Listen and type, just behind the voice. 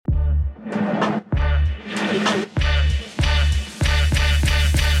Welcome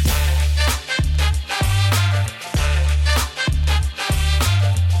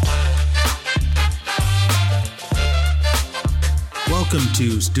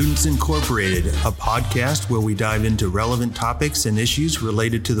to Students Incorporated, a podcast where we dive into relevant topics and issues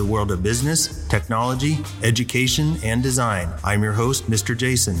related to the world of business, technology, education, and design. I'm your host, Mr.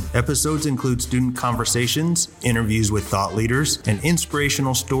 Jason. Episodes include student conversations, interviews with thought leaders, and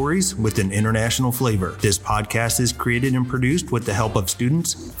inspirational stories with an international flavor. This podcast is created and produced with the help of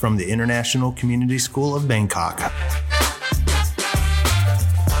students from the International Community School of Bangkok.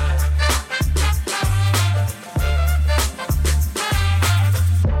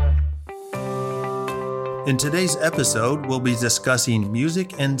 In today's episode, we'll be discussing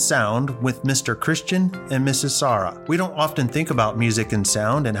music and sound with Mr. Christian and Mrs. Sarah. We don't often think about music and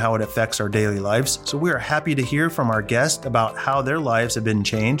sound and how it affects our daily lives, so we are happy to hear from our guest about how their lives have been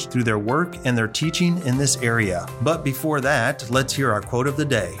changed through their work and their teaching in this area. But before that, let's hear our quote of the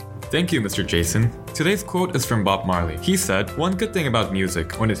day. Thank you, Mr. Jason. Today's quote is from Bob Marley. He said, "One good thing about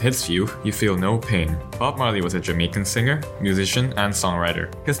music, when it hits you, you feel no pain." Bob Marley was a Jamaican singer, musician, and songwriter.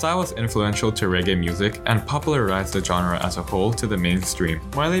 His style was influential to reggae music and popularized the genre as a whole to the mainstream.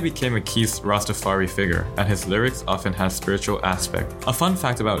 Marley became a key Rastafari figure, and his lyrics often had spiritual aspect. A fun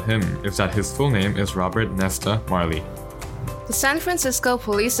fact about him is that his full name is Robert Nesta Marley. The San Francisco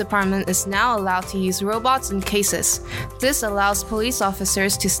Police Department is now allowed to use robots in cases. This allows police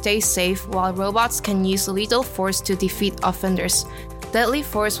officers to stay safe while robots can use lethal force to defeat offenders. Deadly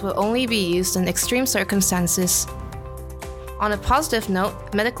force will only be used in extreme circumstances. On a positive note,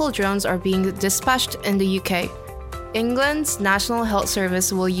 medical drones are being dispatched in the UK. England's National Health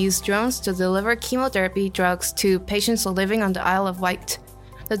Service will use drones to deliver chemotherapy drugs to patients living on the Isle of Wight.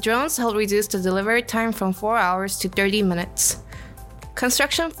 The drones help reduce the delivery time from 4 hours to 30 minutes.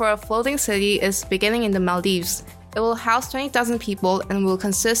 Construction for a floating city is beginning in the Maldives. It will house 20,000 people and will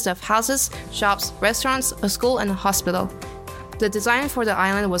consist of houses, shops, restaurants, a school, and a hospital. The design for the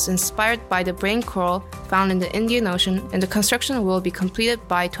island was inspired by the brain coral found in the Indian Ocean, and the construction will be completed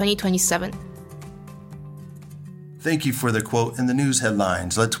by 2027. Thank you for the quote and the news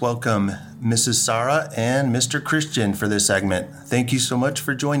headlines. Let's welcome Mrs. Sarah and Mr. Christian for this segment. Thank you so much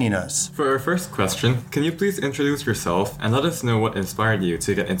for joining us. For our first question, can you please introduce yourself and let us know what inspired you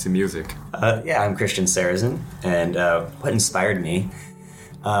to get into music? I'm Christian Sarazin, and what inspired me?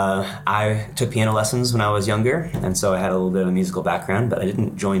 I took piano lessons when I was younger, and so I had a little bit of a musical background, but I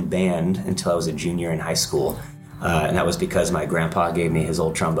didn't join band until I was a junior in high school. And that was because my grandpa gave me his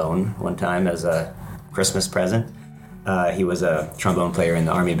old trombone one time as a Christmas present. He was a trombone player in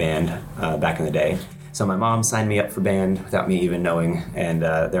the Army band back in the day. So my mom signed me up for band without me even knowing, and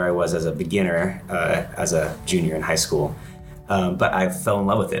there I was as a beginner, as a junior in high school. But I fell in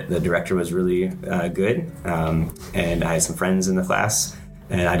love with it. The director was really good, and I had some friends in the class,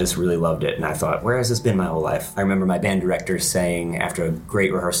 and I just really loved it. And I thought, where has this been my whole life? I remember my band director saying after a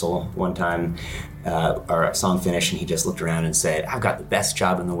great rehearsal one time, our song finished, and he just looked around and said, "I've got the best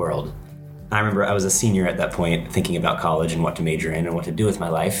job in the world." I remember I was a senior at that point, thinking about college and what to major in and what to do with my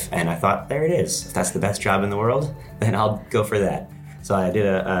life, and I thought, there it is. If that's the best job in the world, then I'll go for that. So I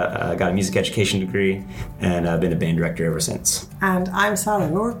got a music education degree, and I've been a band director ever since. And I'm Sarah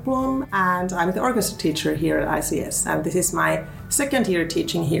Nordblom, and I'm the orchestra teacher here at ICS, and this is my second year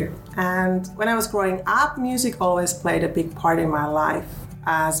teaching here. And when I was growing up, music always played a big part in my life,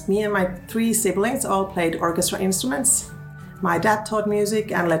 as me and my 3 siblings all played orchestra instruments. My dad taught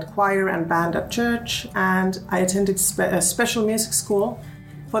music and led choir and band at church, and I attended a special music school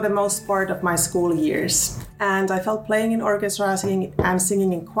for the most part of my school years. And I felt playing in orchestra and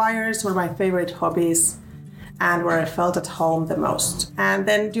singing in choirs were my favorite hobbies and where I felt at home the most. And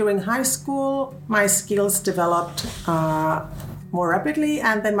then during high school, my skills developed more rapidly,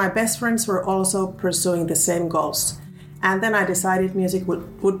 and then my best friends were also pursuing the same goals. And then I decided music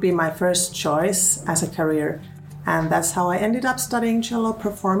would be my first choice as a career. And that's how I ended up studying cello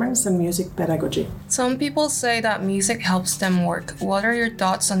performance and music pedagogy. Some people say that music helps them work. What are your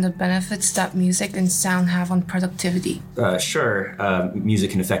thoughts on the benefits that music and sound have on productivity? Sure. Music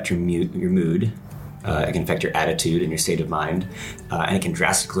can affect your mood. It can affect your attitude and your state of mind. And it can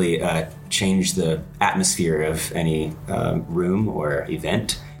drastically change the atmosphere of any room or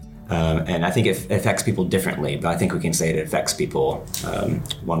event. And I think it affects people differently, but I think we can say it affects people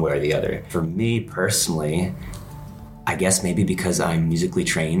one way or the other. For me personally, I guess maybe because I'm musically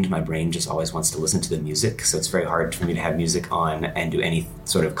trained, my brain just always wants to listen to the music, so it's very hard for me to have music on and do any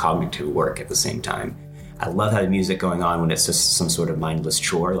sort of cognitive work at the same time. I love having music going on when it's just some sort of mindless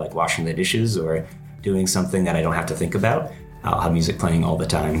chore, like washing the dishes or doing something that I don't have to think about. I'll have music playing all the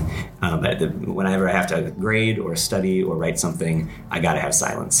time. But whenever I have to grade or study or write something, I gotta have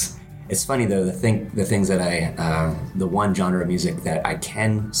silence. It's funny though, the things that the one genre of music that I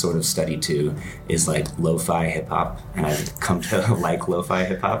can sort of study to is like lo-fi hip hop, and I've come to like lo-fi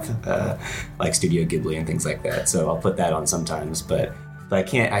hip hop, like Studio Ghibli and things like that. So I'll put that on sometimes, but I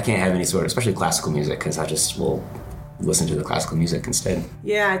can't have any sort of, especially classical music, because I just will listen to the classical music instead.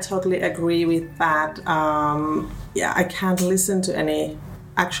 Yeah, I totally agree with that. I can't listen to any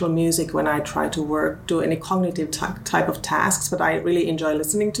actual music when I try to do any cognitive type of tasks, but I really enjoy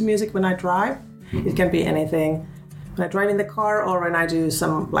listening to music when I drive. Mm-hmm. It can be anything. When I drive in the car or when I do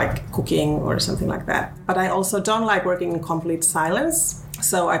some like cooking or something like that. But I also don't like working in complete silence.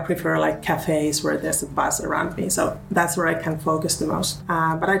 So I prefer like cafes where there's a buzz around me. So that's where I can focus the most.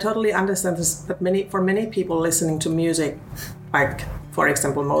 But I totally understand this, that for many people listening to music, like for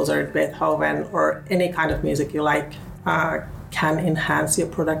example Mozart, Beethoven, or any kind of music you like, can enhance your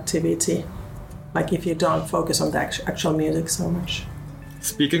productivity, like if you don't focus on the actual music so much.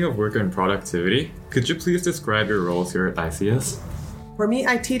 Speaking of work and productivity, could you please describe your roles here at ICS? For me,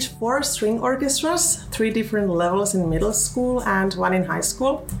 I teach 4 string orchestras, 3 different levels in middle school and 1 in high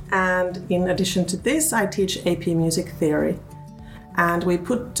school. And in addition to this, I teach AP Music Theory. And we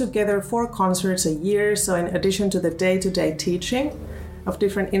put together 4 concerts a year, so in addition to the day-to-day teaching of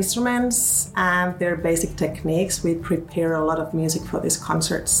different instruments and their basic techniques, we prepare a lot of music for these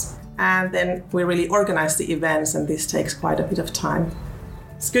concerts. And then we really organize the events, and this takes quite a bit of time.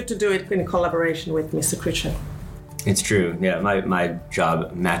 It's good to do it in collaboration with Mr. Christian. It's true. Yeah, my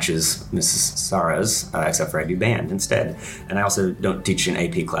job matches Mrs. Sarah's, except for I do band instead. And I also don't teach an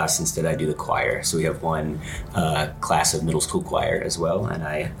AP class. Instead, I do the choir. So we have one class of middle school choir as well, and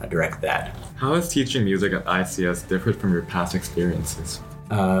I direct that. How is teaching music at ICS different from your past experiences?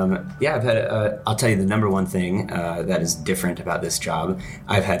 I've had, I'll tell you the number one thing that is different about this job.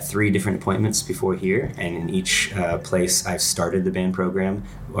 I've had 3 different appointments before here, and in each place I've started the band program,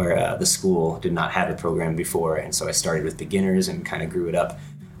 where the school did not have a program before, and so I started with beginners and kind of grew it up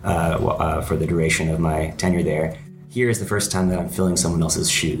for the duration of my tenure there. Here is the first time that I'm filling someone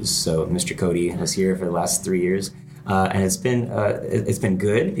else's shoes. So Mr. Cody was here for the last 3 years. And it's been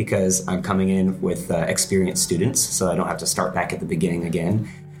good because I'm coming in with experienced students, so I don't have to start back at the beginning again.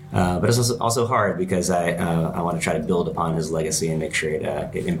 But it's also hard because I want to try to build upon his legacy and make sure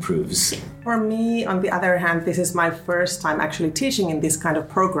it improves. For me, on the other hand, this is my first time actually teaching in this kind of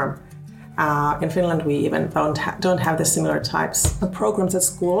program. In Finland, we even don't have the similar types of programs at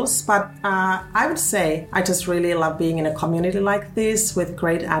schools. But I would say I just really love being in a community like this with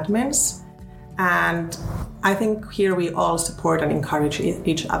great admins. And I think here we all support and encourage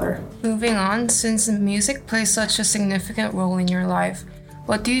each other. Moving on, since music plays such a significant role in your life,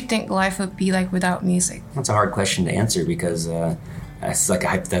 what do you think life would be like without music? That's a hard question to answer because it's like a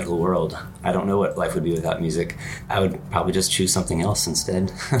hypothetical world. I don't know what life would be without music. I would probably just choose something else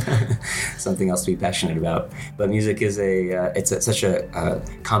instead, something else to be passionate about. But music is such a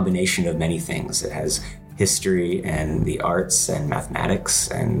combination of many things. It has history and the arts and mathematics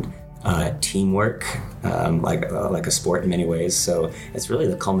and teamwork, like a sport in many ways. So it's really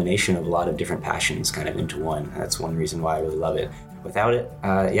the culmination of a lot of different passions kind of into one. That's one reason why I really love it. Without it,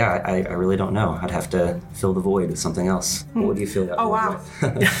 I really don't know. I'd have to fill the void with something else. What do you feel that? Oh, wow.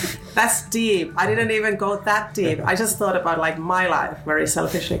 That's deep. I didn't even go that deep. I just thought about like my life very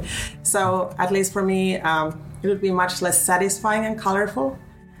selfishly. So at least for me, it would be much less satisfying and colorful.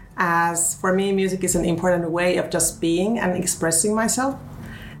 As for me, music is an important way of just being and expressing myself.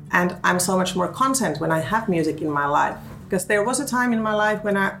 And I'm so much more content when I have music in my life. Because there was a time in my life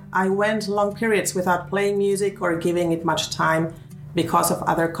when I went long periods without playing music or giving it much time because of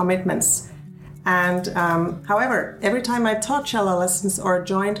other commitments. And however, every time I taught cello lessons or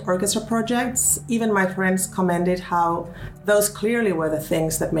joined orchestra projects, even my friends commented how those clearly were the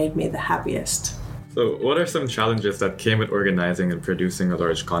things that made me the happiest. So what are some challenges that came with organizing and producing a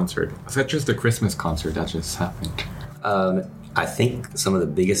large concert, such as the Christmas concert that just happened? I think some of the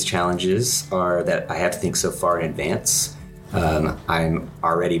biggest challenges are that I have to think so far in advance. I'm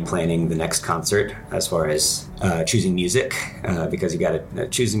already planning the next concert as far as choosing music, because you got to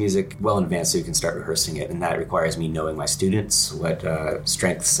choose the music well in advance so you can start rehearsing it. And that requires me knowing my students, what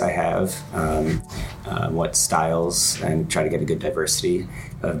strengths I have, what styles, and try to get a good diversity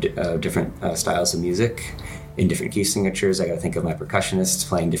of different styles of music. In different key signatures, I got to think of my percussionists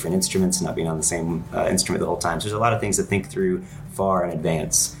playing different instruments and not being on the same instrument the whole time. So there's a lot of things to think through far in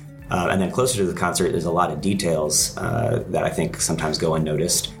advance. And then closer to the concert, there's a lot of details that I think sometimes go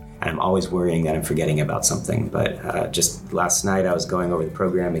unnoticed. And I'm always worrying that I'm forgetting about something. But just last night, I was going over the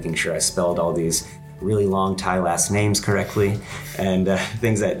program, making sure I spelled all these really long Thai last names correctly, and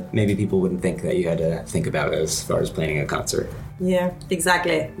things that maybe people wouldn't think that you had to think about as far as planning a concert. Yeah,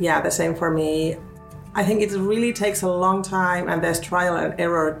 exactly. Yeah, the same for me. I think it really takes a long time, and there's trial and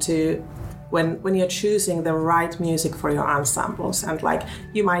error to when you're choosing the right music for your ensembles, and like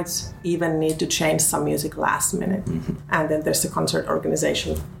you might even need to change some music last minute. And then there's the concert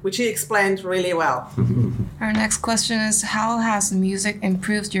organization, which he explained really well. Our next question is, how has music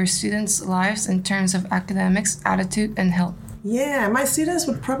improved your students' lives in terms of academics, attitude, and health? Yeah, my students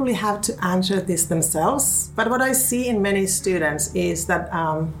would probably have to answer this themselves. But what I see in many students is that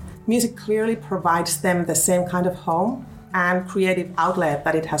music clearly provides them the same kind of home and creative outlet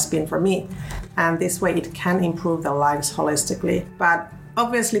that it has been for me. And this way it can improve their lives holistically. But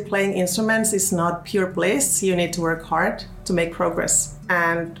obviously playing instruments is not pure bliss. You need to work hard to make progress.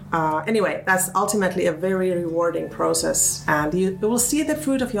 And anyway, that's ultimately a very rewarding process. And you will see the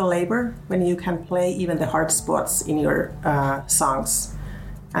fruit of your labor when you can play even the hard spots in your songs.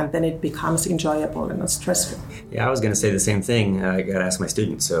 And then it becomes enjoyable and not stressful. Yeah, I was going to say the same thing. I got to ask my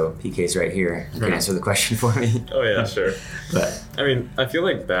students, so PK's right here. You can answer the question for me. Oh yeah, sure. But I mean, I feel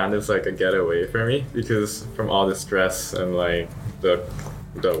like band is like a getaway for me because from all the stress and like the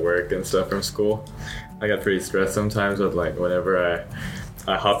work and stuff from school, I get pretty stressed sometimes. But like whenever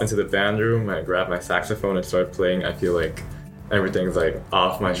I hop into the band room, I grab my saxophone and start playing, I feel like everything's like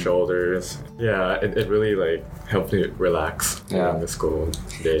off my shoulders. Yeah, it really like helped me relax during the school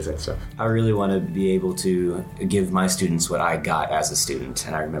days and stuff. I really want to be able to give my students what I got as a student,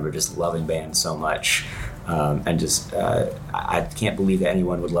 and I remember just loving band so much. And just, I can't believe that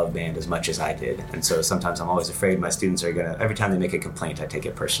anyone would love band as much as I did. And so sometimes I'm always afraid my students are gonna, every time they make a complaint, I take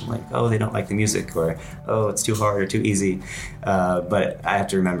it personally. Oh, they don't like the music, or oh, it's too hard or too easy. But I have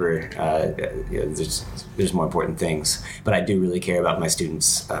to remember, there's more important things. But I do really care about my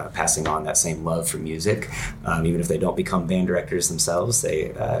students passing on that same love for music. Even if they don't become band directors themselves,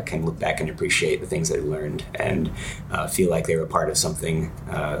 they can look back and appreciate the things they've learned and feel like they were part of something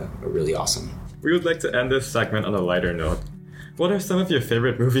really awesome. We would like to end this segment on a lighter note. What are some of your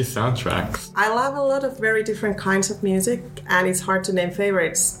favorite movie soundtracks? I love a lot of very different kinds of music, and it's hard to name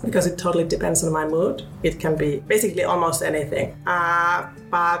favorites because it totally depends on my mood. It can be basically almost anything.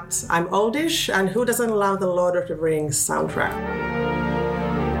 But I'm oldish, and who doesn't love the Lord of the Rings soundtrack?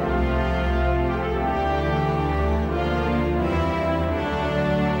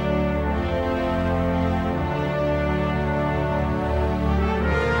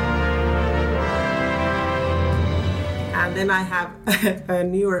 Then I have a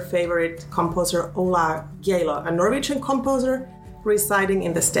newer favorite composer, Ola Gjeilo, a Norwegian composer residing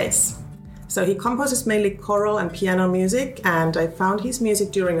in the States. So he composes mainly choral and piano music, and I found his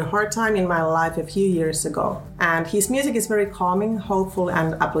music during a hard time in my life a few years ago. And his music is very calming, hopeful,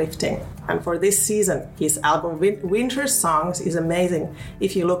 and uplifting. And for this season, his album Winter Songs is amazing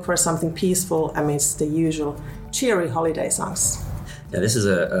if you look for something peaceful amidst the usual cheery holiday songs. Yeah, this is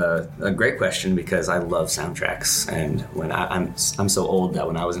a great question because I love soundtracks, and when I'm so old that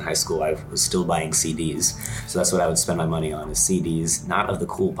when I was in high school I was still buying CDs, so that's what I would spend my money on, is CDs, not of the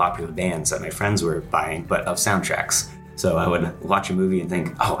cool popular bands that my friends were buying, but of soundtracks. So I would watch a movie and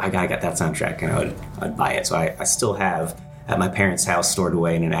think, oh, I gotta get that soundtrack, and I'd buy it. So I still have at my parents' house stored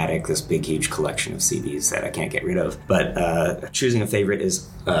away in an attic this big huge collection of CDs that I can't get rid of. But choosing a favorite is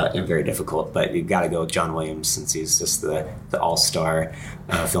very difficult, but you've got to go with John Williams since he's just the all-star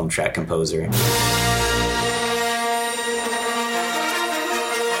film track composer.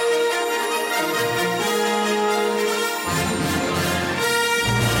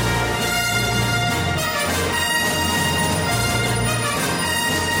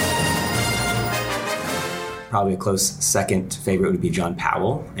 Probably a close second favorite would be John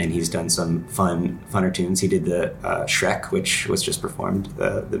Powell, and he's done some funner tunes. He did the Shrek, which was just performed,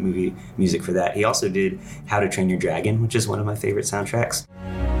 the movie music for that. He also did How to Train Your Dragon, which is one of my favorite soundtracks.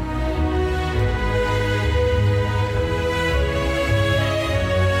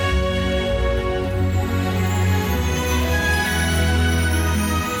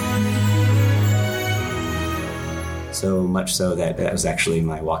 So much so that was actually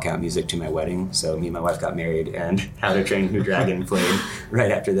my walkout music to my wedding. So me and my wife got married, and How to Train Your Dragon played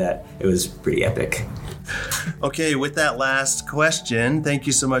right after that. It was pretty epic. Okay, with that last question, thank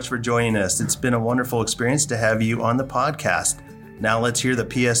you so much for joining us. It's been a wonderful experience to have you on the podcast. Now let's hear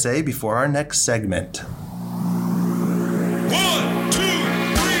the PSA before our next segment. 1, 2,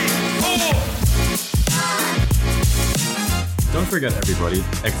 3, 4. Don't forget, everybody,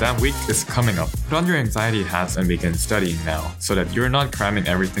 exam week is coming up. Put on your anxiety hats and begin studying now, so that you're not cramming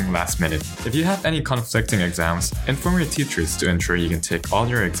everything last minute. If you have any conflicting exams, inform your teachers to ensure you can take all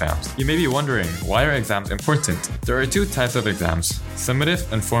your exams. You may be wondering, why are exams important? There are two types of exams, summative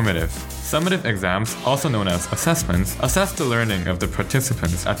and formative. Summative exams, also known as assessments, assess the learning of the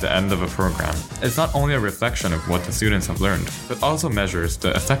participants at the end of a program. It's not only a reflection of what the students have learned, but also measures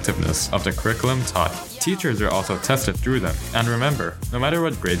the effectiveness of the curriculum taught. Teachers are also tested through them. And remember, no matter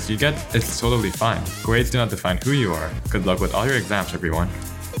what grades you get, it's totally fine. Grades do not define who you are. Good luck with all your exams, everyone.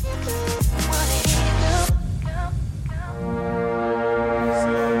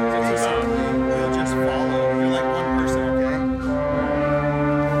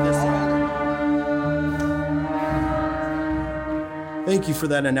 Thank you for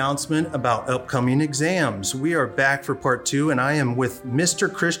that announcement about upcoming exams. We are back for part 2, and I am with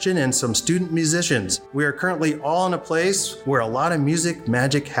Mr. Christian and some student musicians. We are currently all in a place where a lot of music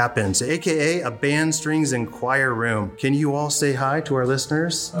magic happens, aka a band, strings, and choir room. Can you all say hi to our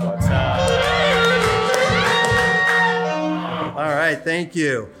listeners? All right, thank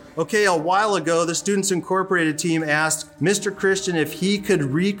you. Okay, a while ago, the Students Incorporated team asked Mr. Christian if he could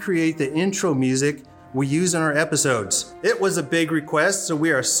recreate the intro music we use in our episodes. It was a big request, so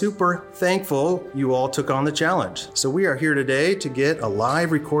we are super thankful you all took on the challenge. So we are here today to get a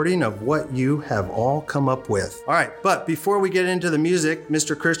live recording of what you have all come up with. All right, but before we get into the music,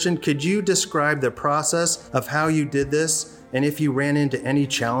 Mr. Christian, could you describe the process of how you did this and if you ran into any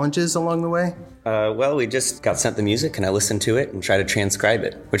challenges along the way? Well, we just got sent the music and I listened to it and tried to transcribe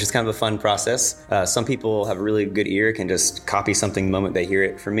it, which is kind of a fun process. Some people have a really good ear, can just copy something the moment they hear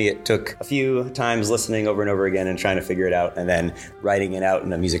it. For me, it took a few times listening over and over again and trying to figure it out, and then writing it out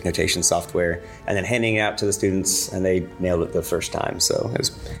in a music notation software, and then handing it out to the students, and they nailed it the first time. So it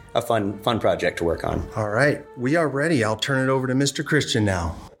was a fun project to work on. All right, we are ready. I'll turn it over to Mr. Christian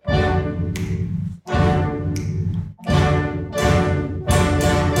now.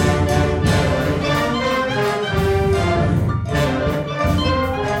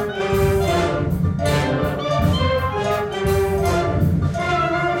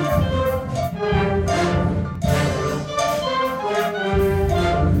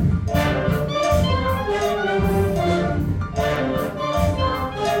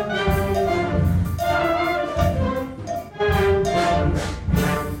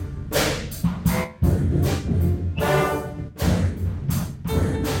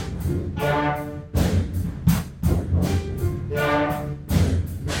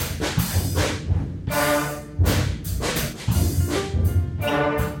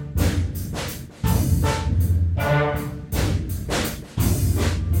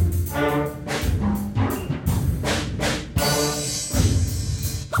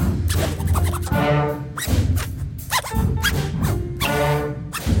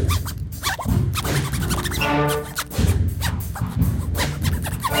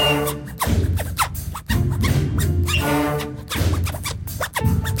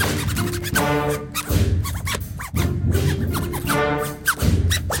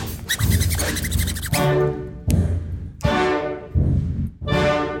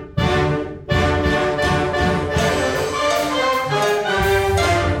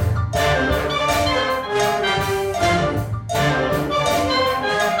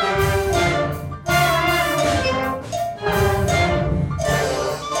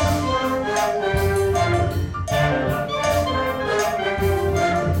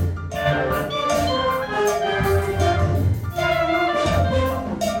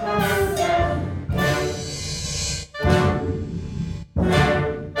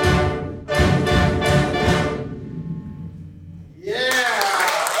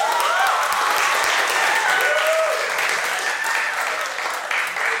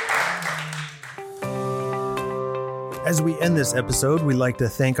 As we end this episode, we'd like to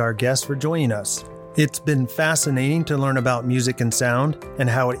thank our guests for joining us. It's been fascinating to learn about music and sound and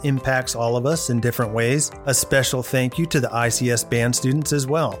how it impacts all of us in different ways. A special thank you to the ICS band students as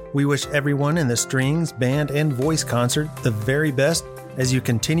well. We wish everyone in the strings, band, and voice concert the very best as you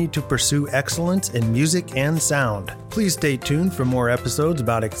continue to pursue excellence in music and sound. Please stay tuned for more episodes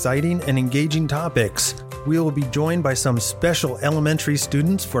about exciting and engaging topics. We will be joined by some special elementary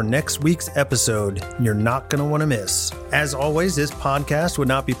students for next week's episode you're not going to want to miss. As always, this podcast would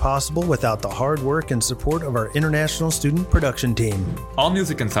not be possible without the hard work and support of our international student production team. All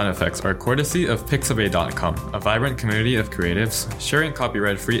music and sound effects are courtesy of Pixabay.com, a vibrant community of creatives sharing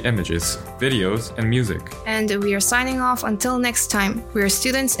copyright-free images, videos, and music. And we are signing off until next time. We are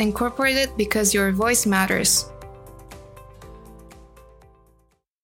Students Incorporated because your voice matters.